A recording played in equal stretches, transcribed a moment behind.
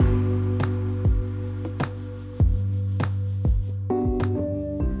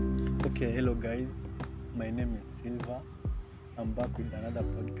Okay, hello guys. My name is Silva. I'm back with another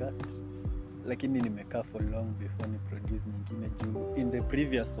podcast. Lakini nimekaa for long before ni produce nyingine juu. In the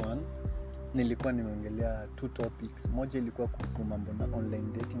previous one, nilikuwa nimeongelea two topics. Moja ilikuwa kuhusu mambo na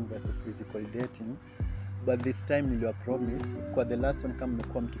online dating versus physical dating. But this time niliwa promise kwa the last one kama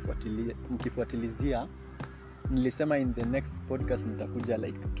mmekuwa mkifuatilizia, nilisema in the next podcast nitakuja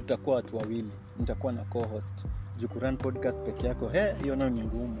tutakuwa watu wawili. Nitakuwa na co-host. Juu kurun podcast peke yako, hiyo nao ni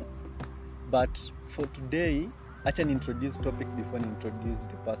ngumu. But for today, acha ni introduce topic before ni introduce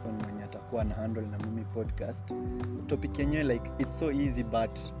the person mwenye atakuwa na handle na mimi podcast. Topic yenyewe it's so easy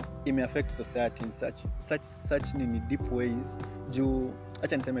but it may affect society in such ni deep ways. Juu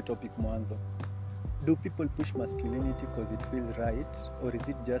acha niseme topic mwanzo. Do people push masculinity because it feels right, or is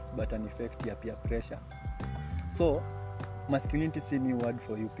it just but an effect ya peer pressure? So masculinity is a new word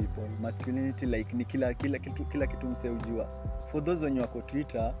for you people. Masculinity ni kila kitu mse ujua. For those wenye wako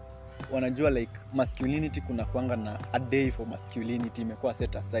Twitter wanajua masculinity kuna kuanga na a day for masculinity imekuwa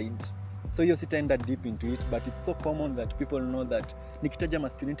set aside. So hiyo sitaenda deep into it, but it's so common that people know that nikitaja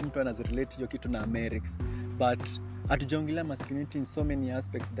masculinity mtu anazirelate hiyo kitu na Americs. But hatujaongelea masculinity in so many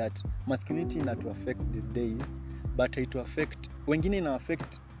aspects that masculinity ina to affect these days, but it to affect wengine ina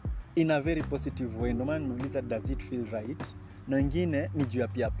affect in a very positive way. No man nauliza does it feel right? Na wengine ni juu ya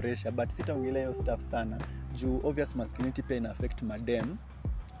peer pressure, but sitaongelea hiyo stuff sana juu obvious masculinity pia ina affect madem.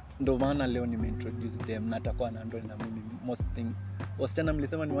 Ndo maana leo nimeintroduce them na atakuwa na ndoni na mimi most things. Wasichana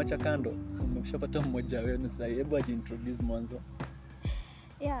mlisema niwacha kando. Mmeshapata mmoja wenu sasa. Hebu introduce mwanzo.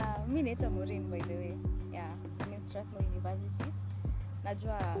 Yeah, mimi naitwa Maureen by the way. Yeah, I'm in Strathmore University.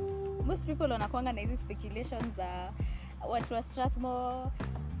 Najua most people wanakuanga na hizi speculations za watu wa Strathmore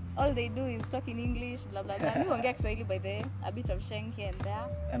all they do is talk in English blah blah blah. Mimi huongea Kiswahili by the way, a bit of Sheng here and there.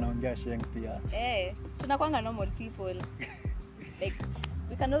 Anaongea Sheng pia. Tunakuanga normal people.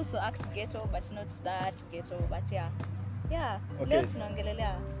 We can also act ghetto but not that ghetto, but yeah. Okay. Leo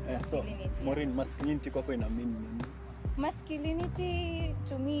tunaongelelea masculinity. So, Maureen, masculinity kwako ina mean nini? Masculinity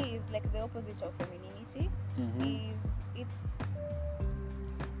to me is like the opposite of femininity. It's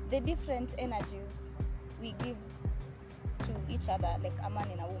the different energies we give to each other, like a man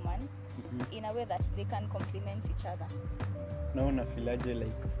and a woman, in a way that they can complement each other. Naona filaje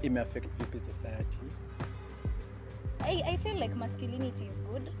ime affect vipi society? I feel like masculinity is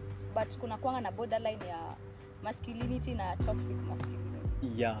good, but kuna kuanga na borderline ya masculinity na toxic masculinity.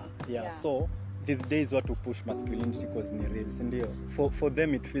 Yeah. So these days watu push masculinity because ni real, si ndio? For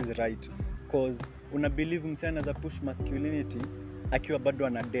them it feels right because una believe msichana za push masculinity akiwa bado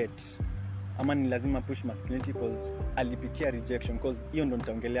ana date, ama ni lazima push masculinity because alipitia rejection, because hiyo ndo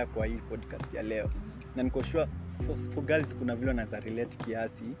nitaongelea kwa hii podcast ya leo. Na niko sure for girls kuna vile na za relate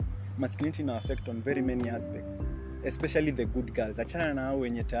kiasi. Masculinity ina affect on very many aspects, especially the good girls. Achana na hao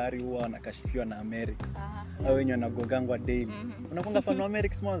wenye tayari huwa wanakashifiwa na Americs. Hao wenye wanagongangwa daily. Unakonga fan wa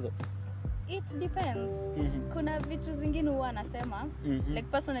Americs mwanzo? It depends. Kuna vitu zingine huwa anasema like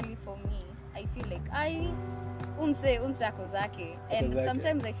personally for me I feel like umse ako zake, and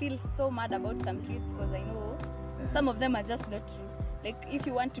sometimes I feel so mad about some tweets because I know some of them are just not true. Like if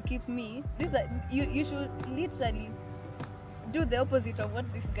you want to keep me, you should literally do the opposite of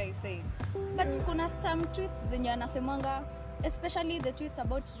what this guy is saying. But kuna some tweets zenye anasemanga, especially the tweets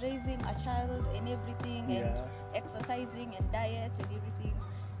about raising a child and everything, and exercising and diet and everything.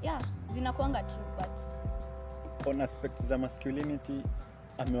 Yeah, zinakuanga true, but on aspects za masculinity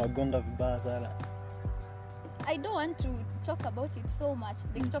amewagonga vibaya sana. I don't want to talk about it so much.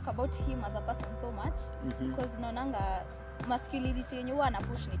 They talk about him as a person so much because naonanga masculinity yenye huwa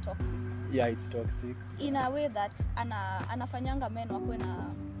anapush ni toxic. Yeah, it's toxic. In a way that anafanyanga men wakwe na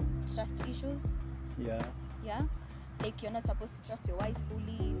trust issues. Yeah. Like you're not supposed to trust your wife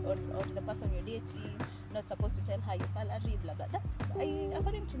fully or the person you're dating. You're not supposed to tell her your salary, blah blah. That's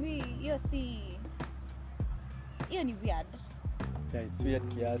according to me, hiyo ni weird. Yeah, it's weird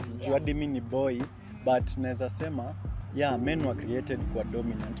kiasi. Juu hadi mimi ni boy, but naweza sema men were created kwa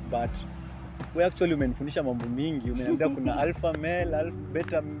dominant, but we actually umenifundisha mambo mingi. Umeniambia kuna alpha male,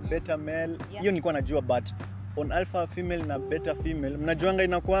 beta male. Hiyo nilikuwa najua, but on alpha female na beta female mnajuanga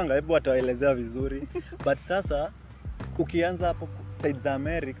inakuanga, hebu ataelezea vizuri. But sasa ukianza hapo side za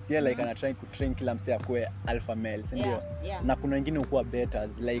America, ana try to train kila msee akue alpha male, si ndio? Na kuna wengine ukuwa betas,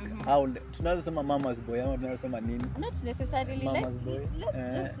 how tunaweza sema mama's boy, ama tunaweza sema nini? Not necessarily mama's boy.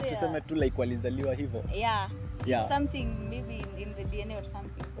 Let's just tuseme tu walizaliwa hivyo. Yeah. Something maybe in the DNA or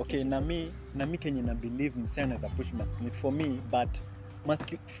something. Okay, na mi kenye na believe msee anaweza push masculinity for me, but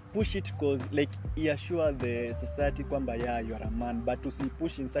push it because assure the society kwamba you are a man, but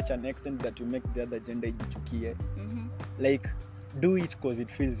push in such an extent that you make the other gender ijichukie. do it because it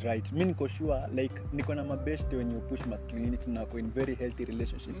feels right. Mimi niko sure like niko na mabeshte wenye push masculinity na wako in very healthy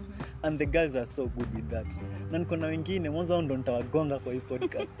relationships and the guys are so good with that. Na niko na wengine mwanzo ndo nitawagonga kwa hii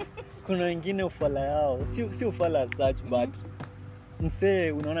podcast. Kuna wengine ufala yao si ufala as such but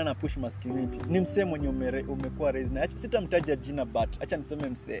msee unaona na push masculinity ni msee mwenye umekuwa raised na sitamtaja jina but acha niseme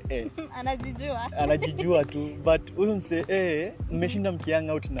msee anajijua tu but huyo msee mmeshinda mkiang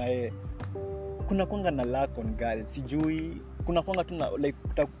out na kuna kwanga na lack on girls sijui kuna kwanga tu like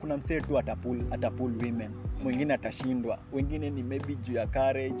kuna msee tu atapul women mwingine atashindwa wengine ni maybe juu ya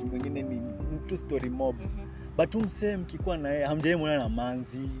courage mwingine ni tu story mob but msee mkikuwa na hamjaimwona na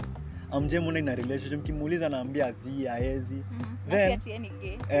manzi amjemona ina relationship kimuuliza naambia haezi then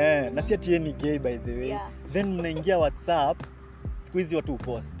na si ati any gay by the way then mnaingia WhatsApp siku hizi watu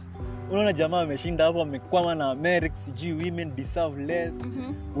post unaona jamaa ameshinda hapo amekwama na America sijui women deserve less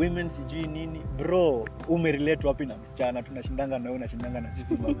women sijui nini bro umerelate wapi na msichana tunashindanga na wewe unashindanga na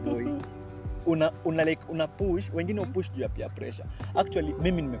sisi maboy una push wengine upush juu ya peer pressure. Actually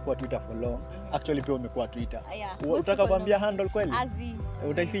mimi nimekuwa Twitter for long. Actually pia umekuwa Twitter. Utaka kuambia handle kweli?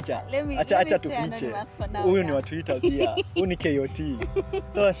 Utaificha? Acha tufiche. Huyu ni wa Twitter pia. Huyu ni KOT.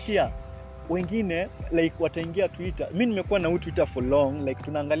 So wasikia wengine like wataingia Twitter. Mimi nimekuwa na Twitter for long like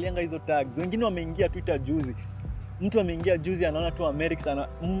tunaangalianga hizo tags. Wengine wameingia Twitter juzi. Mtu ameingia juzi anaona tu America sana.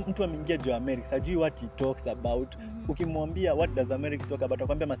 Mtu ameingia juu America hajui what he talks about. Ukimwambia what does America talk about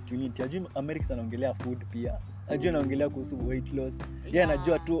akwambia masculinity. Hajui America anaongelea food pia. Hajui anaongelea kuhusu weight loss. Yeye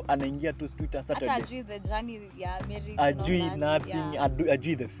anajua tu anaingia tu Twitter Saturday. Hata hajui the journey ya America. Hajui nothing,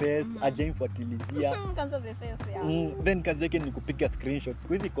 hajui the face, hajaimfuatilizia. Kwanza the face Then kazi yake ni kupiga screenshots.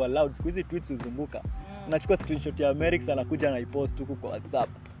 Siku hizi kwa loud, siku hizi tweets uzunguka. Unachukua screenshot ya America anakuja na ipost huko kwa WhatsApp.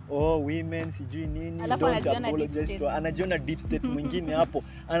 Women sijui nini don't apologize to anajiona deep state mwingine hapo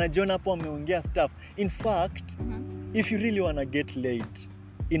anajiona hapo ameongea stuff in fact if you really wanna get laid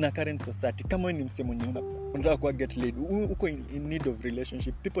in a current society kama wewe ni msemo mwenye unataka kuwa get laid uko in need of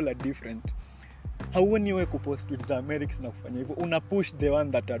relationship people are different hauoni wewe kupost with the Americans na kufanya hivyo una push the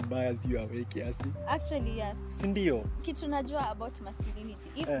one that admires you away kiasi actually yes si ndio kitu najua about masculinity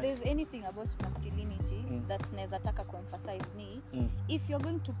if there's anything about masculinity that naweza taka kuemphasize ni if you're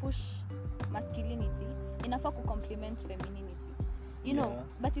going to push masculinity inafaa ku complement femininity you know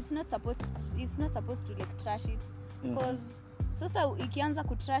but it's not supposed to like trash it because sasa ikianza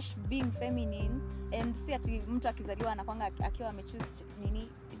kutrash being feminine and si ati mtu akizaliwa anakwanga akiwa amechoose nini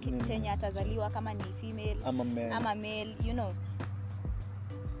chenye atazaliwa kama ni female ama male you know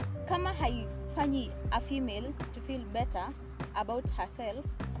kama haifanyi a female to feel better about herself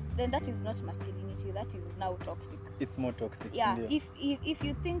then that is not masculinity that is now toxic it's more toxic if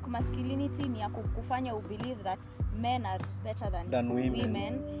you think masculinity ni ya kufanya believe that men are better than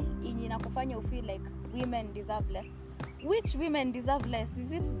women inakufanya feel like women deserve less. Which women deserve less?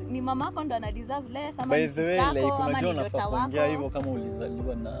 Is it ni mama yako ndo ana deserve less ama ni sister yako ama ni daughter wako? Yeah, hivyo kama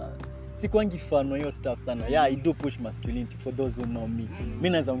ulizaliwa na sikwangi fano hiyo stuff sana. Yeah, I do push masculinity for those who know me. Mimi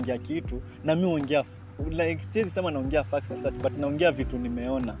naweza ongea kitu na mimi ongea like siwezi sema naongea facts and such but naongea vitu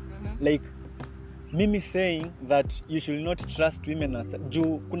nimeona. Like mimi saying that you should not trust women as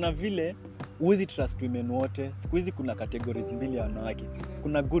juu kuna vile huwezi trust women wote. Siku hizi kuna categories mbili ya wanawake.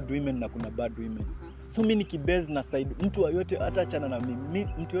 Kuna good women na kuna bad women. So mimi nikibase na side mtu yote hata achana na mimi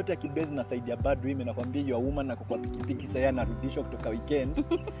mtu yote akibase na side ya bad women nakwambia you are woman na kwa pikipiki sasa anarudishwa kutoka weekend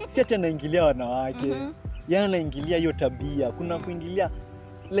si ati anaingilia wanawake yana anaingilia hiyo tabia kuna kuingilia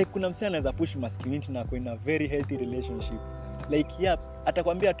like kuna msema anaweza push masculinity na kuina very healthy relationship like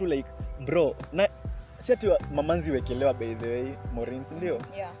atakwambia tu like bro na si ati mamanzi wekelewa by the way Maureen ndio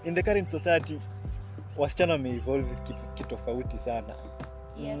in the current society wasichana evolve kitofauti sana.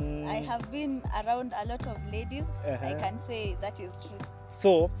 Yes, I have been around a lot of ladies. I can say that is true.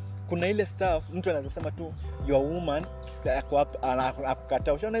 So, kuna ile stuff mtu anasema tu you are woman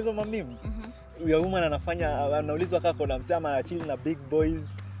akukata. Ushaona hizo memes? You are woman anaulizwa kaka na msema anachill na big boys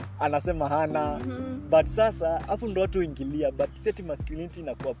anasema hana but sasa hapo ndo watu ingilia but set masculinity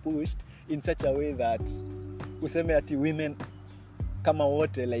inakuwa pushed in such a way that useme ati women kama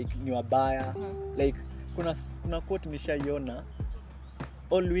wote like ni wabaya like kuna quote nishaiona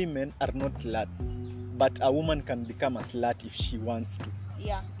all women are not sluts but a woman can become a slut if she wants to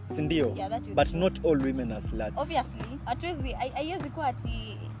sindio but true. Not all women are sluts obviously atwezi haiwezi kuwa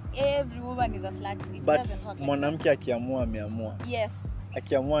ati every woman is a slut it but mwanamke akiamua ameamua yes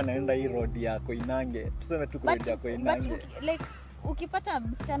akiamua anaenda hii road yako inange tuseme tu road yako inange but like ukipata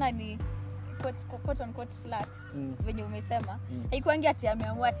msichana ni quote on quote slut venye umesema haikuangi ati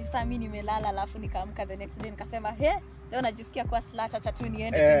ameamua ati sasa mimi nimelala alafu nikaamka the next day nikasema leo najisikia kuwa slut acha tu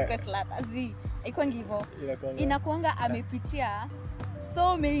niende tu nikuwe slut azi haikuangi hivyo inakuanga amepitia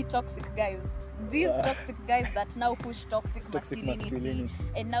so many toxic guys these toxic guys that now push toxic masculinity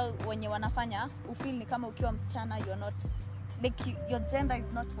and now wenye wanafanya ufeel ni kama ukiwa msichana you're not like your gender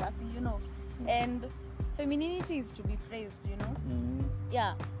is not worthy, you know. And femininity is to be praised, you know.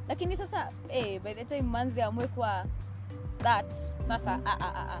 Yeah, lakini sasa by the time manzi amwe kwa that sasa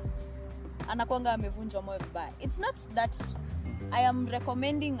anakuanga amevunjwa moyo vibaya. It's not that I am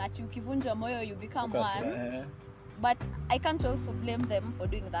recommending that you ukivunjwa moyo you become one, but I can't also blame them for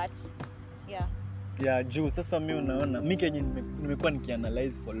doing that. Yeah, juu sasa mimi unaona mimi kenye nimekuwa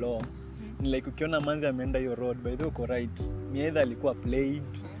nikianalyze for long ni like ukiona manzi ameenda hiyo road by the way uko right, ni either alikuwa played,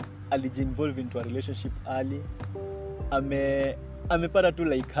 alijinvolve into a relationship early, amepata tu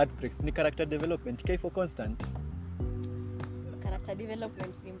like heartbreaks, ni character development kai for constant. Character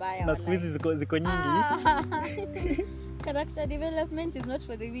development ni mbaya na siku hizi ziko nyingi. Character development is not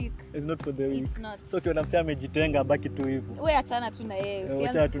for the weak. It's not for the weak. It's not. So ukiona msema amejitenga baki tu hivyo. Wewe achana tu na yeye.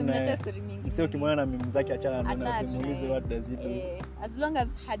 Usianze story mingi. Sio ukimwona na mimi zake achana na simulize what does it do. As long as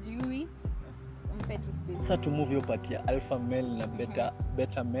hajui umpe tu space. Sasa to move hiyo part ya alpha male na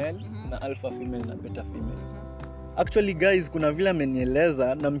beta male na alpha female na beta female. Actually guys, kuna vile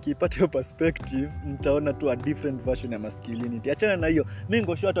amenieleza na mkiipata hiyo perspective mtaona tu a different version ya masculinity. Achana na hiyo. Mimi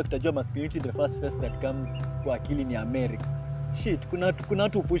ngosho watu wakitajua masculinity the first face that comes kwa akili ni America. Shit, kuna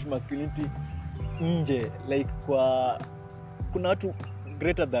watu push masculinity nje like kuna watu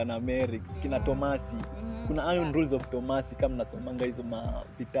greater than America, kina Tomasi. Kuna iron rules of Tomasi kama nasomanga hizo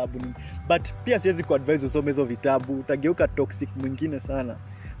vitabu ni. But pia siwezi kuadvise usome hizo vitabu, utageuka toxic mwingine sana.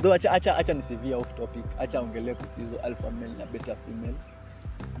 Though acha ni severe off topic. Acha ongelee kuhusu alpha male na beta female.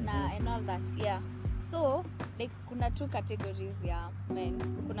 Na and all that. Yeah. So, like kuna two categories ya men.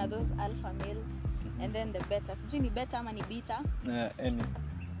 Kuna those alpha males and then the beta. Sijui ni beta ama ni beta?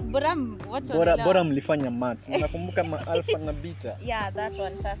 Bora mlifanya maths. Nakumbuka alpha na beta. Yeah, that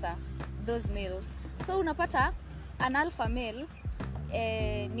one sasa. Those males. So unapata an alpha male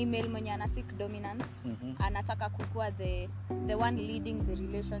ni male mwenye ana seek dominance, anataka kukua the one leading the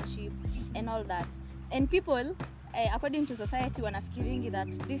relationship and all that. And people according to society wanafikiringi that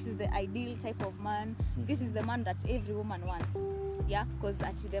this is the ideal type of man, this is the man that every woman wants. Yeah, because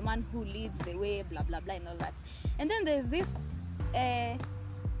actually the man who leads the way, blah blah blah and all that. And then there's this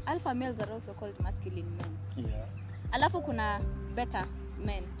alpha males are also called masculine men. Yeah. Alafu kuna beta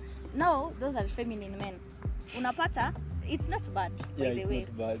men. Now those are feminine men. Unapata it's not bad by the way.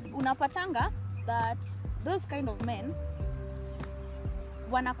 Not bad. Unapatanga that those kind of men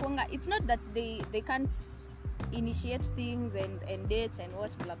wanakuanga, it's not that they can't initiate things and dates and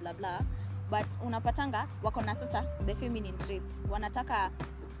what blah blah blah, but unapatanga wako na sasa the feminine traits. Wanataka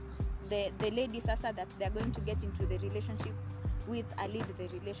the lady sasa that they are going to get into the relationship with a lead the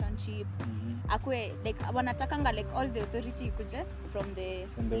relationship. Akwe like wanatakanga like all the authority ikuje from the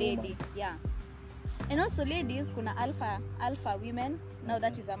lady woman. Yeah. And also ladies kuna alpha women, now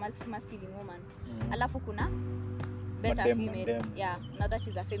that is a masculine woman. Alafu kuna beta female. Yeah, now that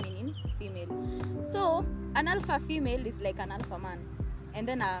is a feminine female. So an alpha female is like an alpha man, and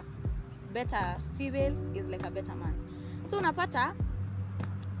then a beta female is like a beta man. So unapata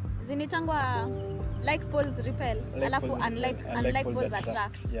zinitangwa like poles repel, alafu unlike poles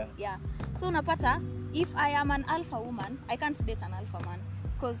attract. Yeah. So unapata if I am an alpha woman, I can't date an alpha man.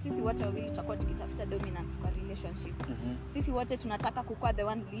 Because sisi wote wawili tutakuwa tukitafuta dominance kwa relationship. Sisi wote tunataka kukua the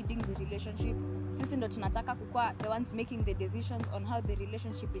one leading the relationship. Sisi ndo tunataka kukua the ones making the decisions on how the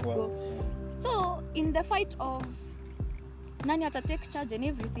relationship will go. So in the fight of nani ata take charge and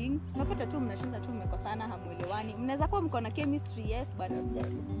everything, unapata tu mnashinda tu mmekosana, hamuelewani. Mnaweza kuwa mko na chemistry yes, but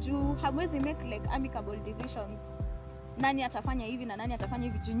juu hamwezi make like amicable decisions. Nani atafanya hivi na nani atafanya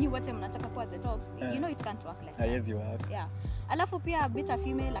hivi, juu nyi wote mnataka kuwa at the top. You know it can't work like that. Haiwezi work. Yeah. Alafu pia beta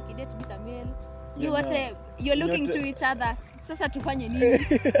female akidate beta male, you wote you're looking to each other. Sasa tufanye nini?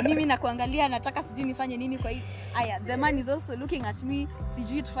 Mimi nakuangalia nataka sijui nifanye nini kwa hii. Aya, the man is also looking at me,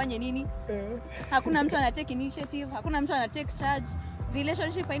 sijui tufanye nini. Hakuna mtu ana take initiative, hakuna mtu ana take charge.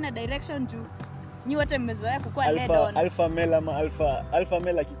 Relationship haina direction juu nyi wote mmezoea kukua led on. Alpha male ama alpha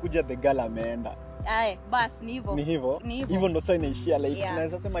male akikuja the girl ameenda. Bas ni hivyo. Hivyo ndo sasa inaishia like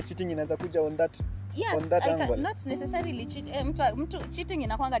tunaweza sema cheating inaweza kuja on that angle. Not necessarily cheat. Mtu cheating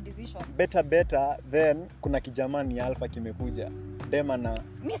inakuanga decision. Better then kuna kijamani alpha kimekuja. Dema na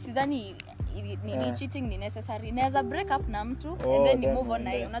mimi sidhani cheating ni necessary. Naweza break up na mtu and then you move on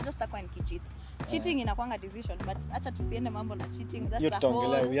na yeye. Unajua sitakuwa nikicheat. Cheating inakuanga decision, but acha tusiende mambo na cheating. That's a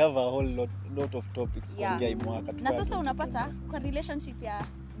whole, we have a whole lot of topics kuongea hii mwaka. Na sasa unapata kwa relationship ya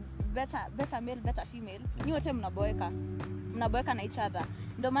better male better female, ni wote mnaboeka na each other.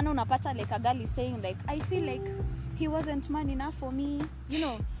 Ndio maana unapata like a girl is saying like I feel like he wasn't man enough for me, you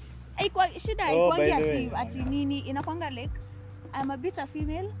know. Shida haikuangi ati nini, inakwanga like I'm a better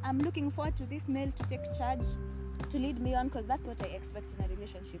female, I'm looking forward to this male to take charge, to lead me on, because that's what I expect in a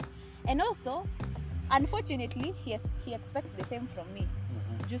relationship. And also unfortunately he expects the same from me.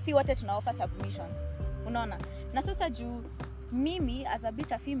 Juu si wote tunaoffer submission, unaona. Na sasa juu mimi as a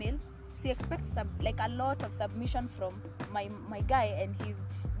better female she expects like a lot of submission from my guy, and he's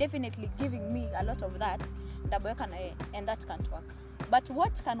definitely giving me a lot of that, and that can't work. But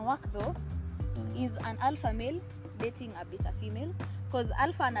what can work though is an alpha male dating a beta female, because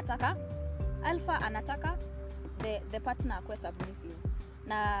alpha anataka the partner akwe submissive,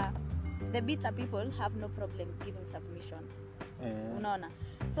 na the beta people have no problem giving submission. Unaona.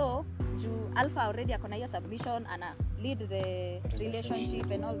 So juu alpha already akona hiyo submission, ana lead the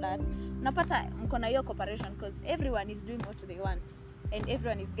relationship and all that, unapata mkona hiyo cooperation, because everyone is doing what they want and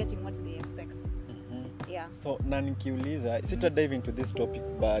everyone is getting what they expect. Yeah. So na nikiuliza, sita dive into this topic,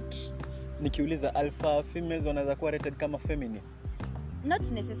 but nikiuliza alpha females wanaweza kuwa rated kama feminists?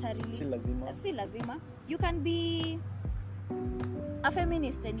 Not necessarily. Si lazima. You can be a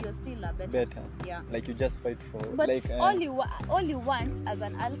feminist and you're still a better. Yeah. Like you just fight for, but like all you want as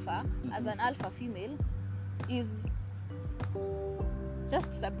an alpha, as an alpha female, is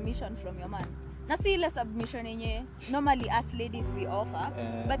just submission from your man. Na si ile submission yenye normally us ladies we offer,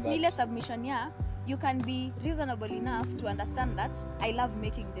 but ni ile submission ya you can be reasonable enough to understand that I love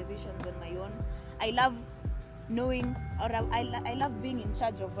making decisions on my own. I love knowing, or I love being in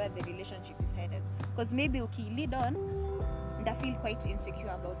charge of where the relationship is headed. Because maybe uki lead on and I feel quite insecure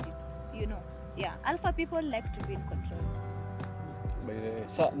about it, you know. Yeah, alpha people like to be in control.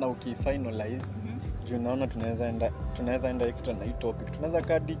 Sa na uki finalize, juu naona tunaweza enda extra na hii topic. Tunaweza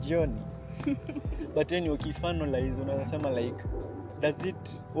kadi jioni. But then uki finalize unaweza sema like, does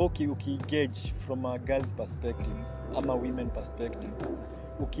it uki gauge from a girl's perspective ama women perspective,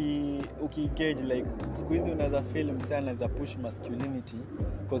 uki gauge like siku hizi unaweza feel msana anaweza push masculinity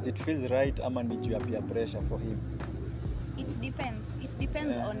because it feels right ama ni juu ya peer pressure for him? It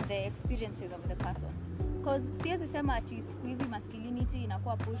depends on the experiences of the person, because siwezi sema ati siku hizi masculinity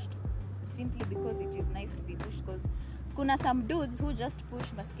inakuwa pushed simply because it is nice to be pushed, because kuna some dudes who just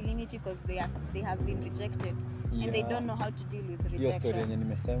push masculinity because they have been rejected, and they don't know how to deal with rejection. Hiyo story yenye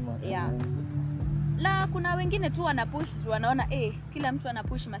nimesema. Yeah. La kuna wengine tu wanapush juu wanaona kila mtu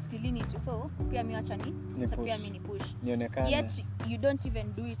anapush masculinity, so pia mimi acha pia mimi ni push. Nionekane. Yet you don't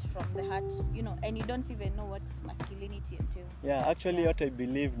even do it from the heart, you know, and you don't even know what masculinity entails. Yeah, actually what I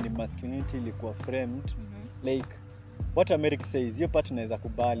believe ni masculinity ilikuwa framed like what America says, hiyo part inaweza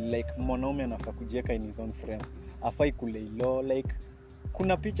kubali, like mwanaume anafaa kujiweka in his own frame, afai kulay low, like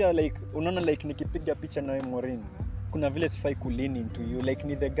kuna picha like unaona like nikipiga picha na wewe Maureen, kuna vile sifai kulean into you, like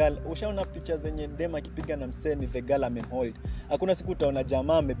ni the girl. Ushaona picha zenye dem akipiga na msee ni the girl amemhold, hakuna siku utaona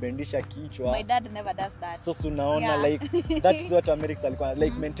jamaa amebendisha kichwa. My dad never does that. So unaona like that's what America alikuwa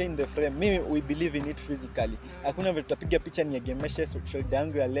like maintain the frame. Mimi we believe in it physically. Hakuna vile tutapiga picha niegemeshe shoulder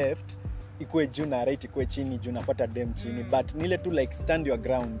yangu ya left ikuwe juu na right ikuwe chini, juu napata dem chini, but nile tu like stand your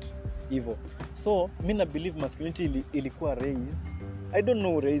ground hivyo. So mimi na believe masculinity ilikuwa raised, I don't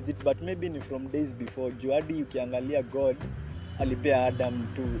know who raised it, but maybe ni from days before. Juu hadi ukiangalia God alipea Adam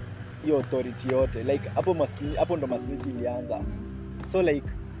to hiyo authority yote, like hapo ndo masculinity ilianza. So like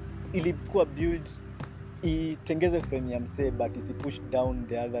ilikuwa build itengeze frame ya msee, but isi push down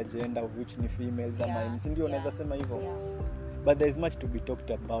the other gender of which ni females ama ndio unaweza sema hivyo. But there is much to be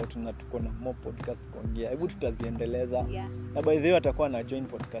talked about, na tuko na more podcast kuongea. Hebu tutaziendeleza. Na by the way watakuwa na join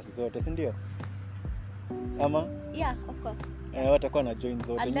podcast zote, si ndio? Ama? Yeah, of course. Watakuwa na join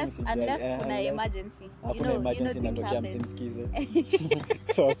zote. Unless kuna emergency. You know emergency inatokea msimsikize.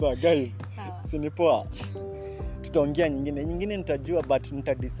 So guys, sinipoa. Tutaongea nyingine nitajua, but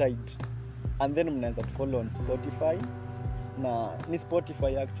nitadecide. And then mnaweza follow on Spotify. Na ni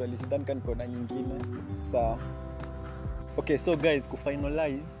Spotify actually, sidhani kama niko na nyingine. Sawa. Okay, so guys, to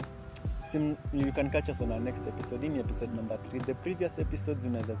finalize, you can catch us on our next episode. In episode number 3. The previous episodes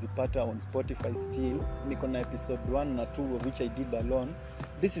unaweza zipata on Spotify still. Niko na episode 1 na 2 of which I did alone.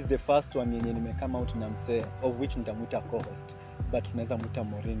 This is the first one yenye nimekama out na msee, of which nitamuita co-host. But tunaweza muita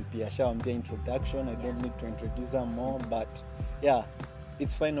Maureen pia. Shaambia introduction. I don't need to introduce her more, but yeah,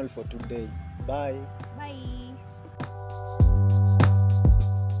 it's final for today. Bye. Bye.